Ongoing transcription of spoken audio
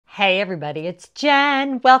Hey everybody, it's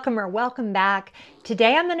Jen. Welcome back.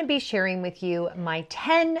 Today I'm going to be sharing with you my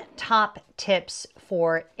 10 top tips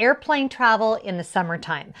for airplane travel in the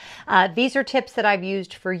summertime. These are tips that I've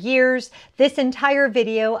used for years. This entire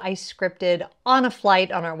video I scripted on a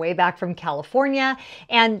flight on our way back from California.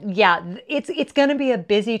 And yeah, it's going to be a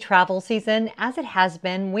busy travel season, as it has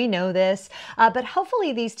been. We know this, but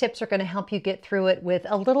hopefully these tips are going to help you get through it with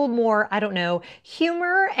a little more,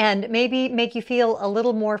 humor, and maybe make you feel a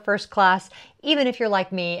little more first class, even if you're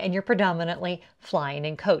like me and you're predominantly flying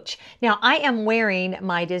in coach. Now, I am wearing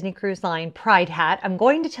my Disney Cruise Line Pride hat. I'm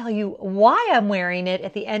going to tell you why I'm wearing it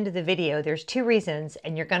at the end of the video. There's two reasons,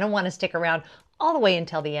 and you're going to want to stick around all the way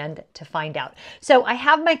until the end to find out. So I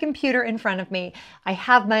have my computer in front of me. I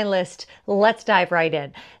have my list. Let's dive right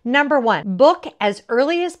in. Number one, book as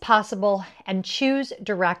early as possible and choose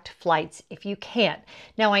direct flights if you can.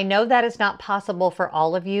 Now, I know that is not possible for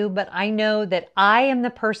all of you, but I know that I am the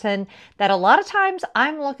person that a lot of times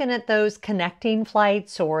I'm looking at those connecting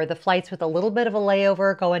flights or the flights with a little bit of a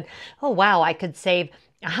layover going, oh, wow, I could save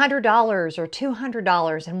 $100 or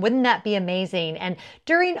 $200, and wouldn't that be amazing? And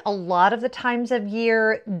during a lot of the times of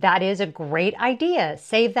year, that is a great idea.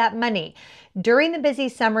 Save that money. During the busy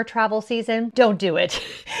summer travel season, don't do it.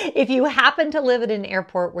 If you happen to live at an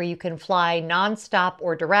airport where you can fly nonstop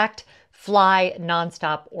or direct, fly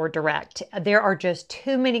nonstop or direct. There are just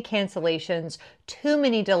too many cancellations, too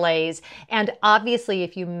many delays, and obviously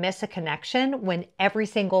if you miss a connection when every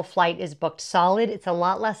single flight is booked solid, it's a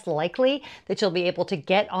lot less likely that you'll be able to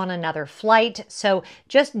get on another flight. So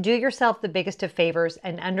just do yourself the biggest of favors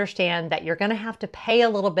and understand that you're going to have to pay a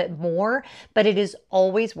little bit more, but it is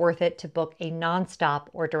always worth it to book a nonstop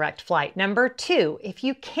or direct flight. Number two, if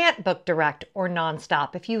you can't book direct or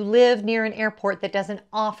nonstop, if you live near an airport that doesn't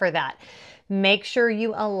offer that, make sure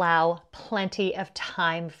you allow plenty of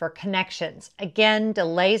time for connections. Again,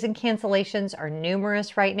 delays and cancellations are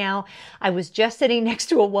numerous right now. I was just sitting next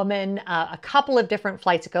to a woman a couple of different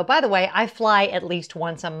flights ago. By the way, I fly at least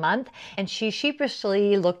once a month, and she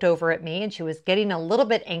sheepishly looked over at me and she was getting a little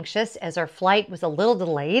bit anxious as our flight was a little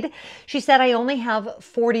delayed. She said, I only have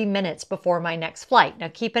 40 minutes before my next flight.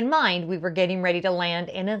 Now keep in mind, we were getting ready to land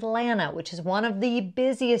in Atlanta, which is one of the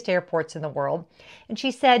busiest airports in the world. And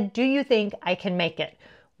she said, do you think I can make it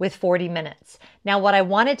with 40 minutes? Now, what I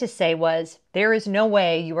wanted to say was, there is no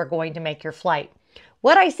way you are going to make your flight.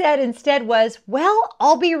 What I said instead was, well,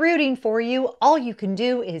 I'll be rooting for you. All you can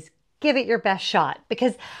do is give it your best shot,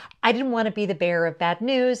 because I didn't want to be the bearer of bad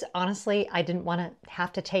news. Honestly, I didn't want to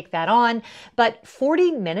have to take that on. But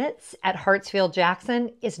 40 minutes at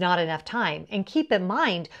Hartsfield-Jackson is not enough time. And keep in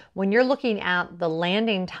mind, when you're looking at the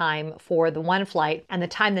landing time for the one flight and the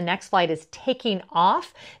time the next flight is taking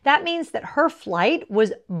off, that means that her flight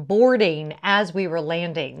was boarding as we were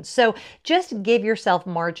landing. So just give yourself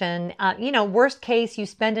margin. Worst case, you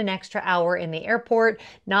spend an extra hour in the airport.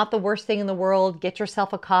 Not the worst thing in the world. Get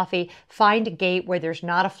yourself a coffee. Find a gate where there's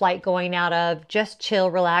not a flight going out of. Just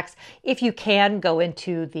chill, relax. If you can, go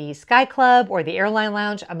into the Sky Club or the airline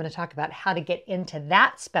lounge. I'm going to talk about how to get into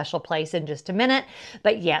that special place in just a minute.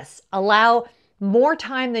 But yes, allow more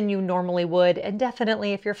time than you normally would. And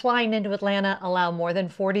definitely, if you're flying into Atlanta, allow more than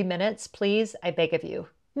 40 minutes, please. I beg of you.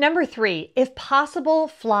 Number three, if possible,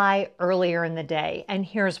 fly earlier in the day. And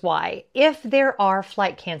here's why. If there are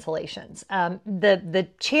flight cancellations, the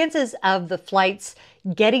chances of the flights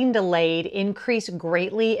getting delayed increase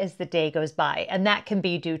greatly as the day goes by. And that can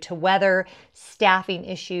be due to weather, staffing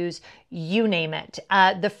issues, you name it.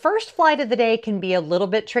 The first flight of the day can be a little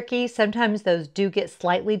bit tricky. Sometimes those do get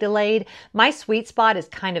slightly delayed. My sweet spot is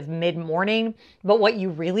kind of mid-morning, but what you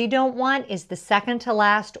really don't want is the second to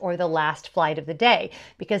last or the last flight of the day,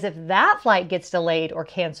 because if that flight gets delayed or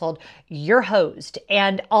canceled, you're hosed.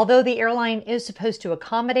 And although the airline is supposed to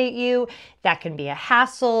accommodate you, that can be a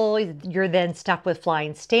hassle. You're then stuck with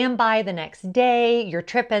flying standby the next day. Your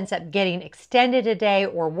trip ends up getting extended a day,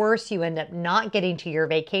 or worse, you end up not getting to your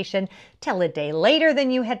vacation till a day later than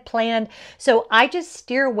you had planned. So I just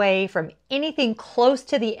steer away from anything close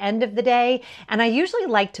to the end of the day. And I usually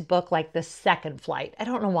like to book like the second flight. I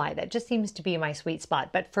don't know why, that just seems to be my sweet spot.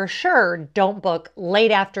 But for sure, don't book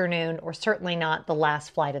late afternoon, or certainly not the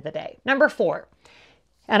last flight of the day. Number four.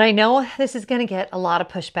 And I know this is going to get a lot of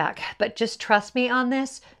pushback, but just trust me on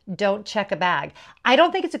this. Don't check a bag. I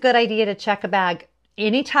don't think it's a good idea to check a bag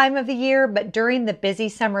any time of the year, but during the busy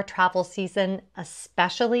summer travel season,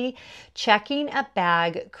 especially, checking a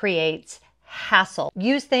bag creates hassle.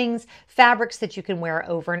 Use things, fabrics that you can wear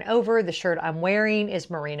over and over. The shirt I'm wearing is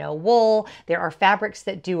merino wool. There are fabrics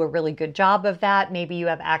that do a really good job of that. Maybe you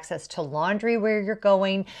have access to laundry where you're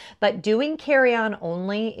going, but doing carry-on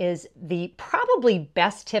only is the probably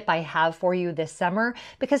best tip I have for you this summer,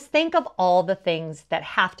 because think of all the things that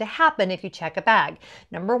have to happen if you check a bag.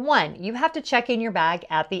 Number one, you have to check in your bag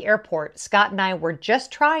at the airport. Scott and I were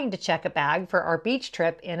just trying to check a bag for our beach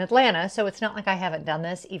trip in Atlanta, so it's not like I haven't done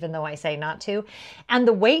this, even though I say not to. And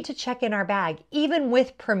the wait to check in our bag, even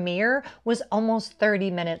with Premier, was almost 30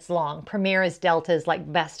 minutes long. Premier is Delta's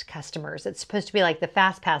like best customers. It's supposed to be like the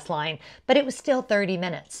fast pass line, but it was still 30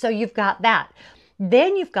 minutes. So you've got that.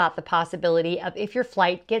 Then you've got the possibility of if your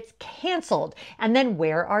flight gets canceled, and then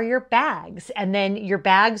where are your bags? And then your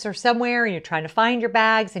bags are somewhere and you're trying to find your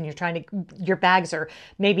bags, and your bags are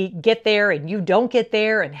maybe get there and you don't get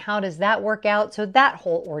there, and how does that work out? So that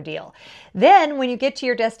whole ordeal. Then when you get to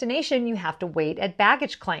your destination, you have to wait at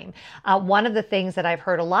baggage claim. One of the things that I've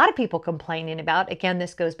heard a lot of people complaining about, again,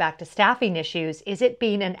 this goes back to staffing issues, is it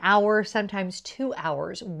being an hour, sometimes 2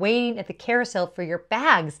 hours waiting at the carousel for your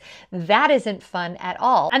bags. That isn't fun at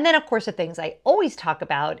all. And then of course the things I always talk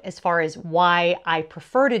about as far as why I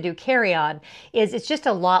prefer to do carry-on is it's just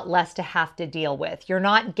a lot less to have to deal with. You're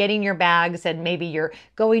not getting your bags and maybe you're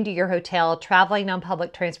going to your hotel, traveling on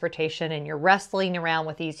public transportation, and you're wrestling around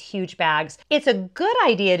with these huge bags. It's a good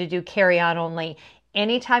idea to do carry-on only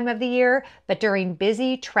any time of the year, but during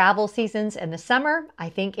busy travel seasons in the summer, I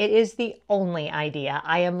think it is the only idea.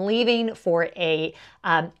 I am leaving for a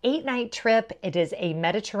 8-night trip. It is a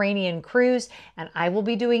Mediterranean cruise, and I will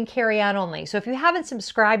be doing carry-on only. So if you haven't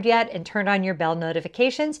subscribed yet and turned on your bell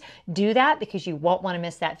notifications, do that because you won't want to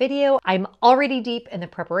miss that video. I'm already deep in the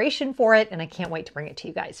preparation for it, and I can't wait to bring it to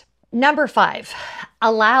you guys. Number 5,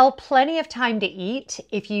 allow plenty of time to eat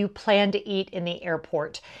if you plan to eat in the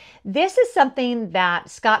airport. This is something that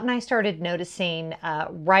Scott and I started noticing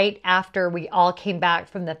right after we all came back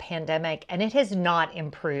from the pandemic, and it has not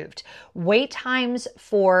improved. Wait times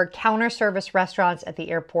for counter service restaurants at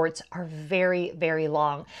the airports are very, very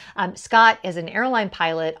long. Scott, as an airline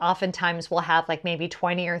pilot, oftentimes will have like maybe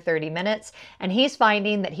 20 or 30 minutes, and he's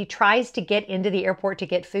finding that he tries to get into the airport to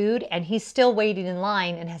get food, and he's still waiting in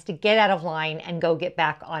line and has to get out of line and go get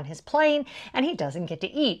back on his plane, and he doesn't get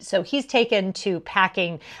to eat. So he's taken to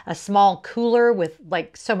packing a small cooler with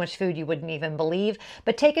like so much food you wouldn't even believe.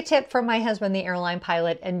 But take a tip from my husband, the airline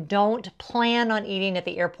pilot, and don't plan on eating at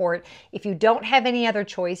the airport. If you don't have any other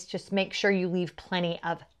choice, just make sure you leave plenty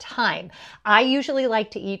of time. I usually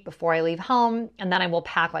like to eat before I leave home, and then I will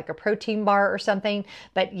pack like a protein bar or something.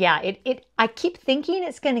 But yeah, I keep thinking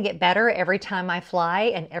it's going to get better every time I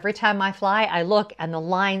fly, and every time I fly, I look and the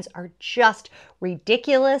lines are just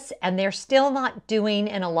ridiculous, and they're still not doing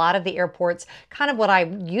in a lot of the airports kind of what I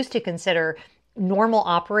used to consider normal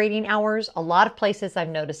operating hours. A lot of places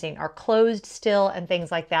I'm noticing are closed still and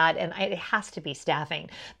things like that, and it has to be staffing.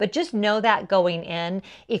 But just know that going in,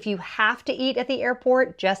 if you have to eat at the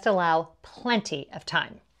airport, just allow plenty of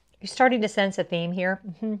time. You're starting to sense a theme here?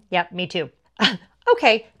 Yep, me too.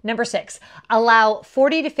 Okay, number 6, allow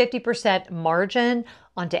 40 to 50% margin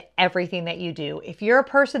onto everything that you do. If you're a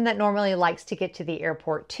person that normally likes to get to the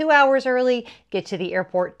airport 2 hours early, get to the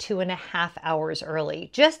airport 2.5 hours early.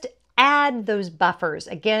 Just add those buffers.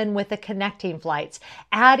 Again, with the connecting flights,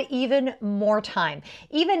 add even more time.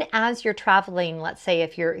 Even as you're traveling, let's say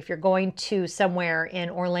if you're going to somewhere in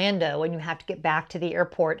Orlando and you have to get back to the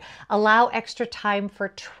airport, allow extra time for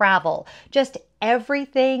travel. Just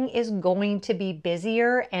everything is going to be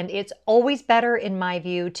busier, and it's always better, in my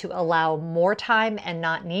view, to allow more time and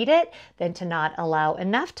not need it than to not allow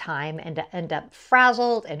enough time and to end up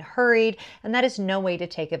frazzled and hurried, and that is no way to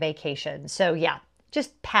take a vacation. So yeah,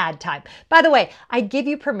 just pad time. By the way, I give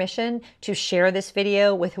you permission to share this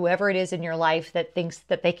video with whoever it is in your life that thinks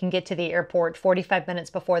that they can get to the airport 45 minutes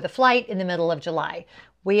before the flight in the middle of July.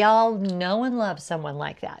 We all know and love someone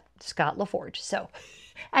like that, Scott LaForge. So,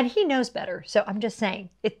 and he knows better. So I'm just saying,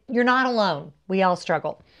 you're not alone. We all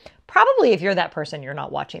struggle. Probably if you're that person, you're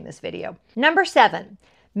not watching this video. Number 7,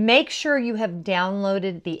 make sure you have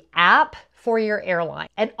downloaded the app for your airline,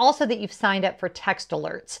 and also that you've signed up for text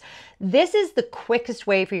alerts. This is the quickest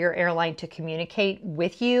way for your airline to communicate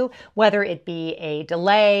with you, whether it be a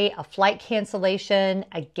delay, a flight cancellation,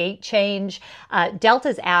 a gate change.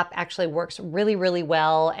 Delta's app actually works really, really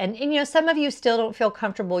well. And you know, some of you still don't feel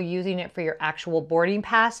comfortable using it for your actual boarding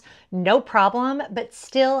pass. No problem, but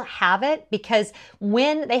still have it, because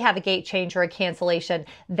when they have a gate change or a cancellation,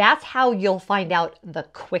 that's how you'll find out the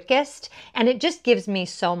quickest. And it just gives me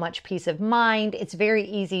so much peace of mind. It's very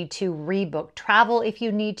easy to rebook travel if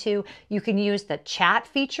you need to. You can use the chat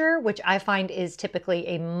feature, which I find is typically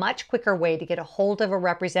a much quicker way to get a hold of a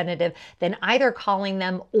representative than either calling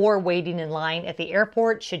them or waiting in line at the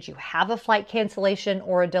airport should you have a flight cancellation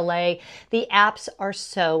or a delay. The apps are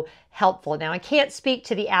so helpful. Now, I can't speak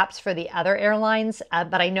to the apps for the other airlines,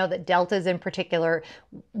 but I know that Delta's in particular,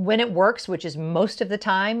 when it works, which is most of the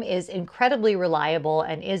time, is incredibly reliable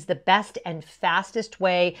and is the best and fastest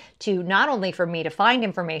way to not only for me to find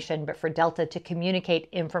information, but for Delta to communicate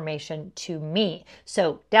information to me.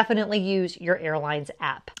 So definitely use your airline's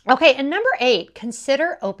app. Okay, and number 8,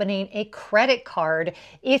 consider opening a credit card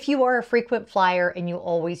if you are a frequent flyer and you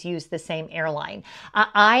always use the same airline.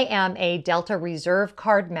 I am a Delta Reserve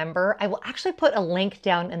card member. I will actually put a link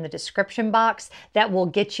down in the description box that will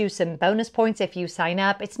get you some bonus points if you sign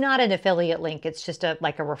up. It's not an affiliate link. It's just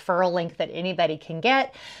like a referral link that anybody can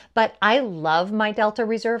get. But I love my Delta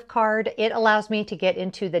Reserve card. It allows me to get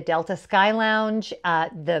into the Delta Sky Lounge.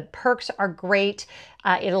 The perks are great.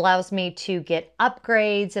 It allows me to get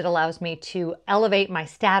upgrades. It allows me to elevate my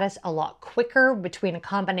status a lot quicker between a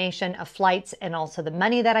combination of flights and also the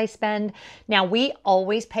money that I spend. Now, we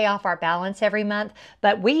always pay off our balance every month,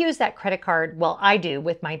 but we use that credit card, well, I do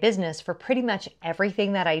with my business for pretty much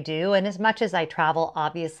everything that I do. And as much as I travel,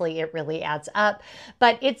 obviously it really adds up,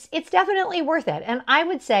 but it's definitely worth it. And I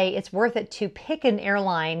would say it's worth it to pick an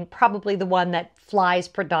airline, probably the one that flies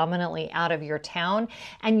predominantly out of your town,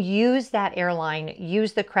 and use that airline,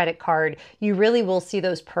 use the credit card. You really will see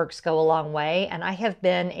those perks go a long way. And I have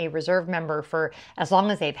been a Reserve member for as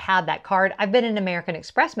long as they've had that card. I've been an American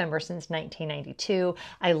Express member since 1992.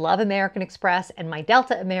 I love American Express, and my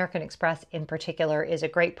Delta American Express in particular is a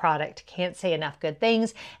great product. Can't say enough good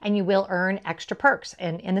things, and you will earn extra perks.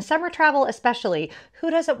 And in the summer travel especially,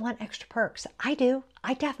 who doesn't want extra perks? I do.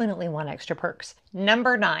 I definitely want extra perks.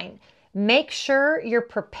 Number 9. Make sure you're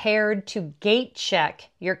prepared to gate check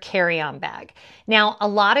your carry-on bag. Now, a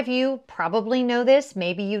lot of you probably know this,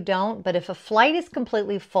 maybe you don't, but if a flight is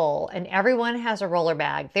completely full and everyone has a roller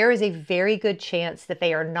bag, there is a very good chance that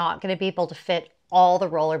they are not going to be able to fit all the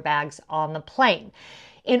roller bags on the plane.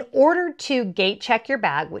 In order to gate check your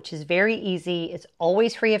bag, which is very easy, it's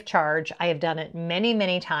always free of charge. I have done it many,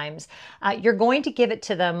 many times. You're going to give it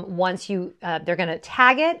to them once they're going to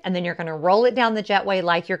tag it, and then you're going to roll it down the jetway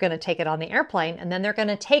like you're going to take it on the airplane, and then they're going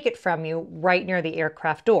to take it from you right near the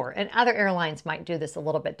aircraft door. And other airlines might do this a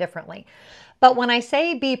little bit differently. But when I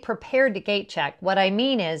say be prepared to gate check, what I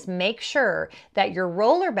mean is make sure that your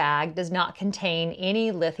roller bag does not contain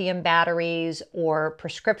any lithium batteries or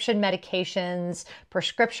prescription medications,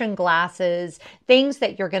 prescription glasses, things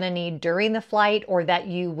that you're going to need during the flight or that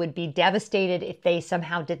you would be devastated if they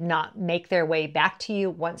somehow did not make their way back to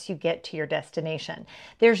you once you get to your destination.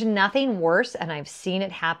 There's nothing worse, and I've seen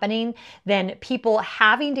it happening, than people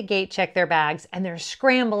having to gate check their bags and they're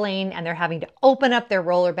scrambling and they're having to open up their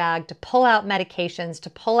roller bag to pull out medications, to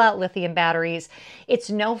pull out lithium batteries. It's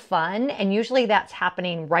no fun, and usually that's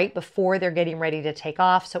happening right before they're getting ready to take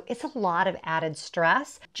off, so it's a lot of added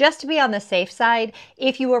stress. Just to be on the safe side,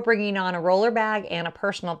 if you are bringing on a roller bag and a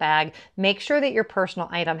personal bag, make sure that your personal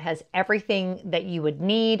item has everything that you would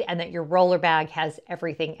need and that your roller bag has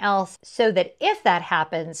everything else, so that if that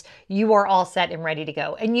happens, you are all set and ready to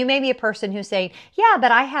go. And you may be a person who's saying, yeah,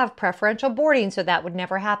 but I have preferential boarding, so that would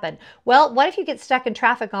never happen. Well, what if you get stuck in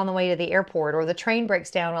traffic on the way to the airport, or the train breaks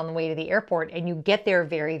down on the way to the airport and you get there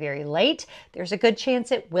very, very late? There's a good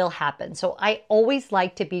chance it will happen. So I always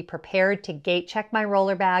like to be prepared to gate check my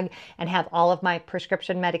roller bag and have all of my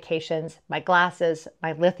prescription medications, my glasses,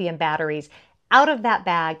 my lithium batteries out of that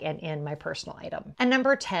bag and in my personal item. And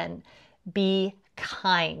number 10, be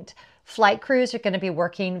kind. Flight crews are going to be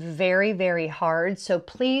working very, very hard, so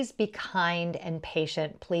please be kind and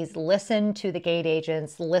patient. Please listen to the gate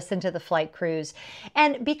agents, listen to the flight crews,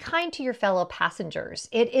 and be kind to your fellow passengers.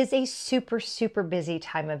 It is a super, super busy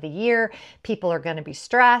time of the year. People are going to be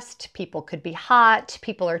stressed. People could be hot.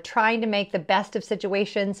 People are trying to make the best of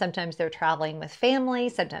situations. Sometimes they're traveling with family.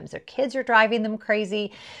 Sometimes their kids are driving them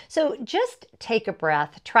crazy. So just take a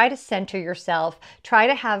breath. Try to center yourself. Try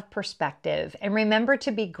to have perspective, and remember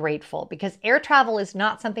to be grateful, because air travel is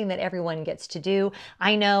not something that everyone gets to do.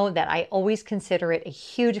 I know that I always consider it a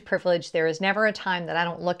huge privilege. There is never a time that I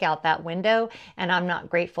don't look out that window and I'm not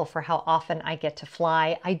grateful for how often I get to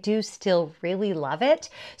fly. I do still really love it.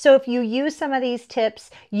 So if you use some of these tips,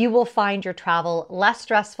 you will find your travel less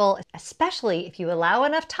stressful, especially if you allow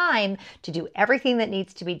enough time to do everything that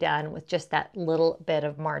needs to be done with just that little bit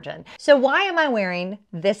of margin. So why am I wearing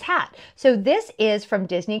this hat? So this is from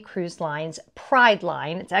Disney Cruise Line's Pride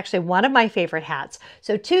line. It's actually one of my favorite hats.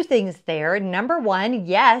 So two things there. Number one,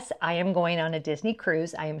 yes, I am going on a Disney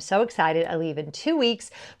cruise. I am so excited. I leave in 2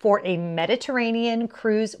 weeks for a Mediterranean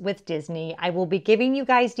cruise with Disney. I will be giving you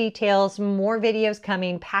guys details, more videos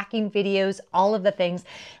coming, packing videos, all of the things.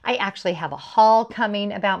 I actually have a haul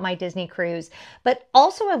coming about my Disney cruise, but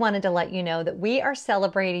also I wanted to let you know that we are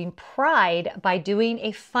celebrating Pride by doing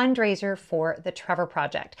a fundraiser for the Trevor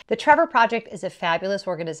Project. The Trevor Project is a fabulous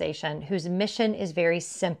organization whose mission is very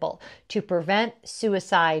simple: to prevent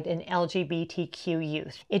suicide in LGBTQ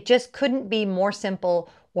youth. It just couldn't be more simple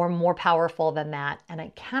or more powerful than that. And I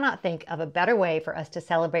cannot think of a better way for us to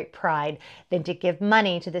celebrate Pride than to give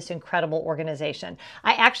money to this incredible organization.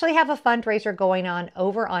 I actually have a fundraiser going on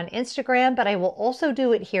over on Instagram, but I will also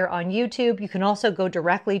do it here on YouTube. You can also go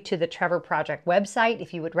directly to the Trevor Project website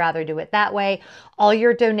if you would rather do it that way. All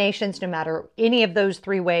your donations, no matter any of those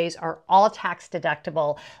 3 ways, are all tax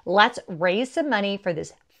deductible. Let's raise some money for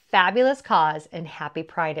this fabulous cause, and happy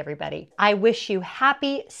Pride, everybody. I wish you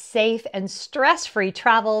happy, safe, and stress-free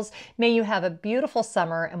travels. May you have a beautiful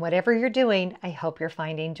summer, and whatever you're doing, I hope you're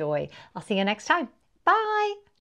finding joy. I'll see you next time. Bye.